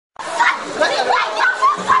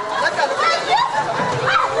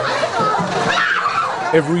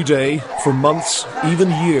Every day, for months,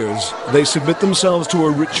 even years, they submit themselves to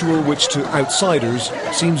a ritual which to outsiders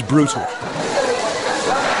seems brutal.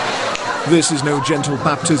 This is no gentle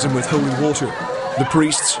baptism with holy water. The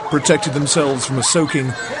priests, protecting themselves from a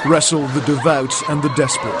soaking, wrestle the devout and the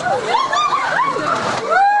desperate.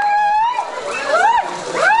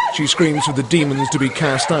 She screams for the demons to be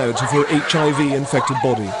cast out of her HIV-infected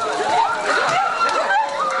body.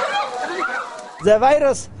 The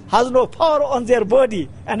virus has no power on their body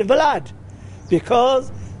and blood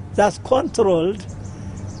because that's controlled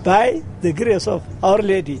by the grace of Our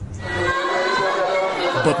Lady.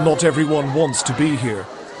 But not everyone wants to be here.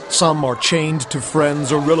 Some are chained to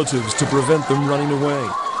friends or relatives to prevent them running away.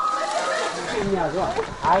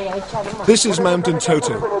 This is Mount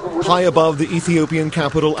Entoto, high above the Ethiopian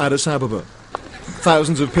capital Addis Ababa.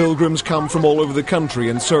 Thousands of pilgrims come from all over the country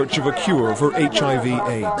in search of a cure for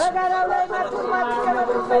HIV/AIDS.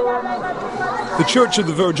 The Church of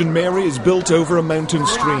the Virgin Mary is built over a mountain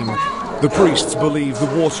stream. The priests believe the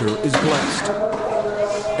water is blessed.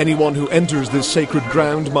 Anyone who enters this sacred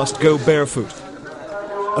ground must go barefoot.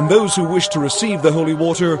 And those who wish to receive the holy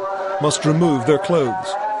water must remove their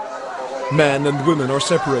clothes. Men and women are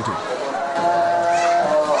separated.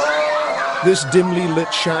 This dimly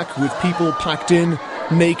lit shack with people packed in,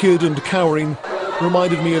 naked and cowering,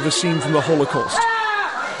 reminded me of a scene from the Holocaust.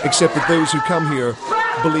 Except that those who come here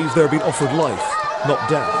believe they're being offered life, not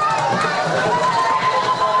death.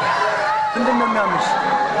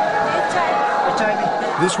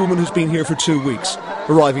 This woman has been here for 2 weeks,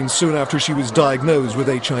 arriving soon after she was diagnosed with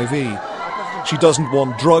HIV. She doesn't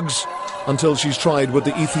want drugs until she's tried what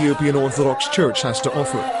the Ethiopian Orthodox Church has to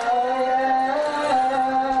offer.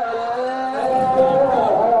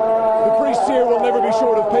 The priests here will never be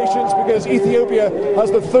short of patience because Ethiopia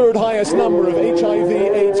has the third highest number of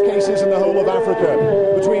HIV/AIDS cases in the whole of Africa.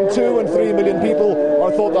 Between 2 and 3 million people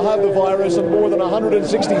are thought to have the virus, and more than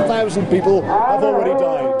 160,000 people have already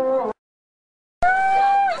died.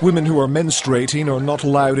 Women who are menstruating are not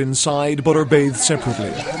allowed inside but are bathed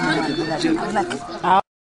separately.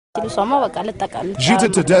 Gita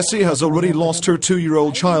Tedesi has already lost her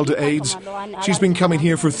 2-year-old child to AIDS. She's been coming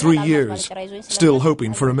here for 3 years, still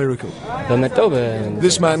hoping for a miracle.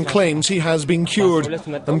 This man claims he has been cured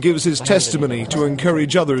and gives his testimony to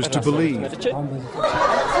encourage others to believe.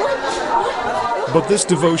 But this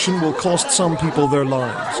devotion will cost some people their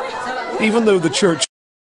lives. Even though the church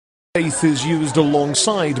faith is used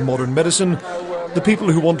alongside modern medicine, the people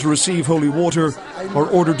who want to receive holy water are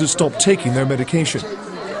ordered to stop taking their medication.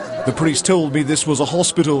 The priest told me this was a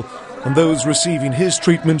hospital and those receiving his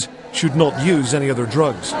treatment should not use any other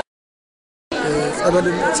drugs.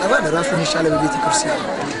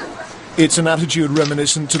 It's an attitude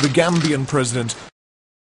reminiscent to the Gambian president,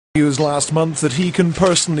 who used last month that he can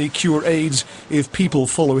personally cure AIDS if people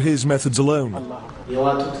follow his methods alone.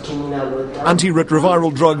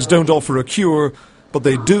 Antiretroviral drugs don't offer a cure, but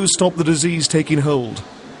they do stop the disease taking hold.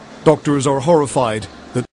 Doctors are horrified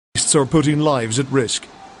that priests are putting lives at risk.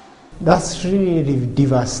 That's really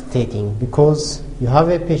devastating because you have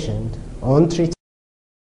a patient on treatment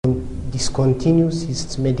and discontinues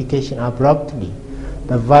his medication abruptly.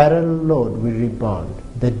 The viral load will rebound.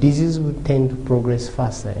 The disease will tend to progress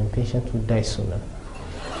faster and patients will die sooner.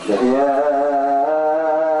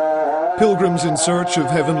 Pilgrims in search of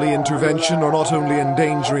heavenly intervention are not only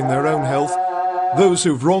endangering their own health, those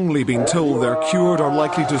who've wrongly been told they're cured are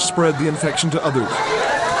likely to spread the infection to others.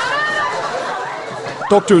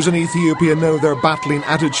 Doctors in Ethiopia know they're battling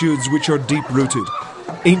attitudes which are deep-rooted,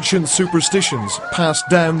 ancient superstitions passed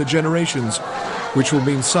down the generations, which will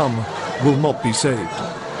mean some will not be saved.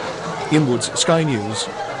 Ian Woods, Sky News,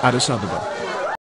 Addis Ababa.